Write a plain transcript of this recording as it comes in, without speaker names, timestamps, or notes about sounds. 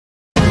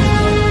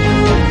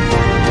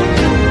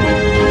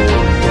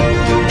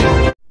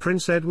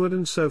Prince Edward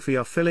and Sophie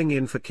are filling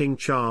in for King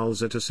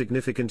Charles at a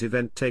significant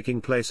event taking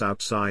place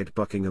outside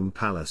Buckingham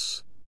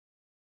Palace.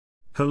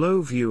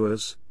 Hello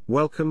viewers,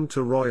 welcome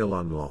to Royal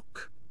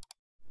Unlock.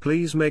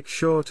 Please make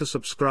sure to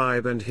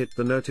subscribe and hit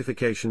the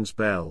notifications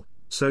bell,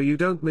 so you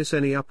don't miss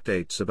any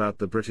updates about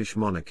the British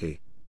monarchy.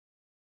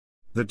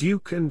 The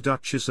Duke and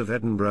Duchess of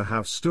Edinburgh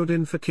have stood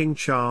in for King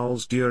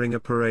Charles during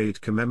a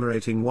parade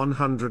commemorating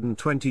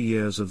 120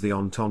 years of the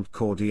Entente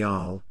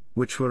Cordiale,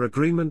 which were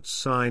agreements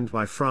signed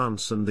by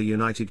France and the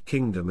United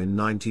Kingdom in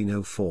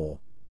 1904.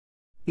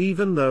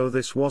 Even though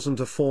this wasn't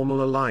a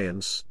formal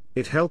alliance,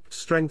 it helped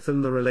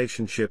strengthen the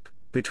relationship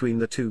between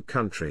the two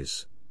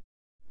countries.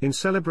 In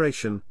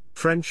celebration,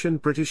 French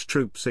and British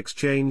troops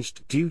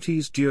exchanged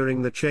duties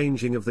during the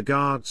changing of the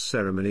Guards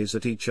ceremonies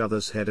at each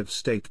other's head of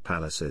state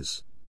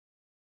palaces.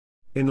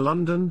 In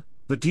London,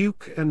 the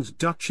Duke and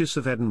Duchess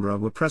of Edinburgh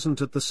were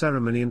present at the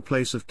ceremony in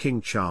place of King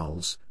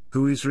Charles,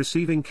 who is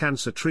receiving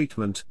cancer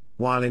treatment,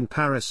 while in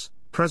Paris,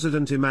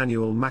 President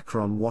Emmanuel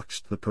Macron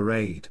watched the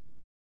parade.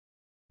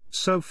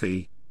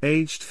 Sophie,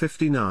 aged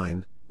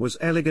 59, was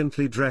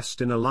elegantly dressed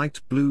in a light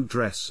blue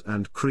dress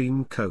and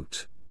cream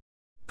coat.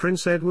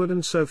 Prince Edward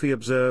and Sophie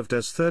observed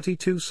as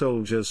 32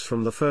 soldiers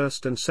from the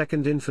 1st and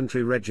 2nd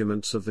Infantry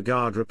regiments of the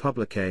Garde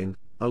Republicaine,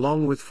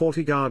 along with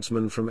 40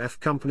 guardsmen from F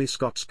Company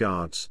Scots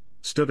Guards,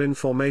 stood in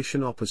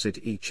formation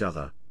opposite each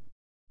other.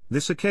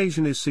 This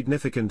occasion is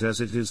significant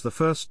as it is the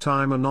first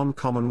time a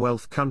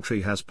non-Commonwealth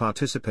country has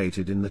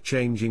participated in the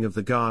changing of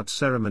the Guard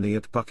ceremony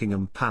at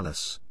Buckingham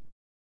Palace.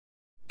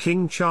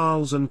 King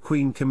Charles and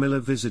Queen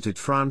Camilla visited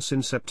France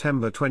in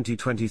September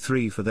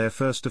 2023 for their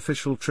first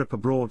official trip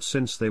abroad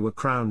since they were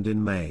crowned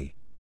in May.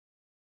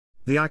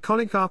 The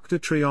iconic Arc de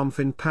Triomphe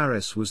in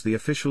Paris was the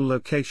official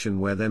location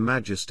where their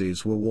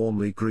majesties were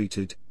warmly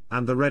greeted,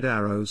 and the Red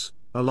Arrows,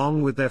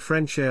 along with their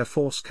French Air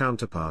Force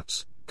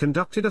counterparts,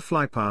 conducted a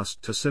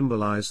flypast to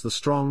symbolize the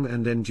strong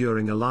and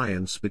enduring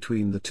alliance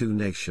between the two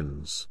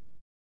nations.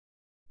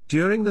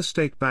 During the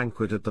state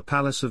banquet at the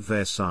Palace of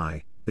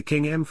Versailles, the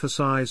King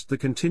emphasized the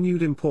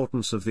continued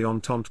importance of the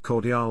Entente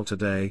Cordiale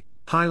today,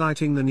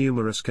 highlighting the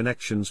numerous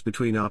connections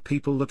between our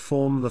people that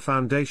form the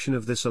foundation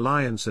of this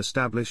alliance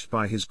established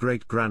by his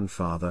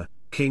great-grandfather,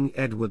 King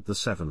Edward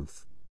VII.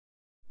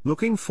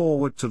 Looking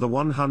forward to the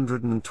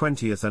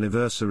 120th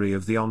anniversary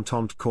of the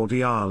Entente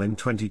Cordiale in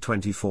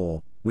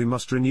 2024, we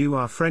must renew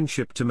our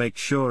friendship to make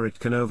sure it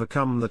can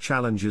overcome the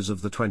challenges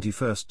of the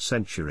 21st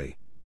century.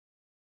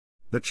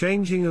 The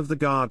changing of the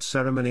Guard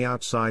ceremony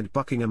outside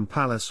Buckingham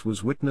Palace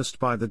was witnessed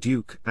by the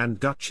Duke and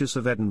Duchess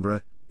of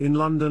Edinburgh, in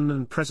London,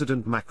 and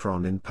President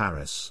Macron in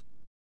Paris.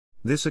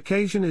 This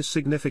occasion is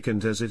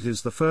significant as it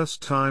is the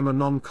first time a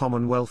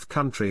non-Commonwealth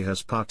country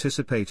has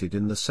participated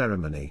in the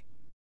ceremony.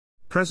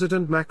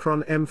 President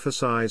Macron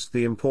emphasized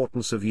the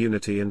importance of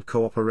unity and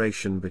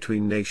cooperation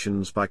between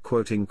nations by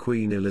quoting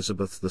Queen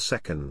Elizabeth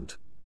II.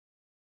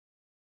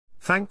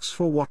 Thanks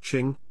for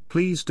watching,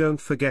 please don't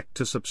forget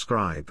to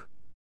subscribe.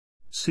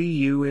 See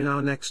you in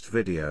our next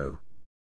video.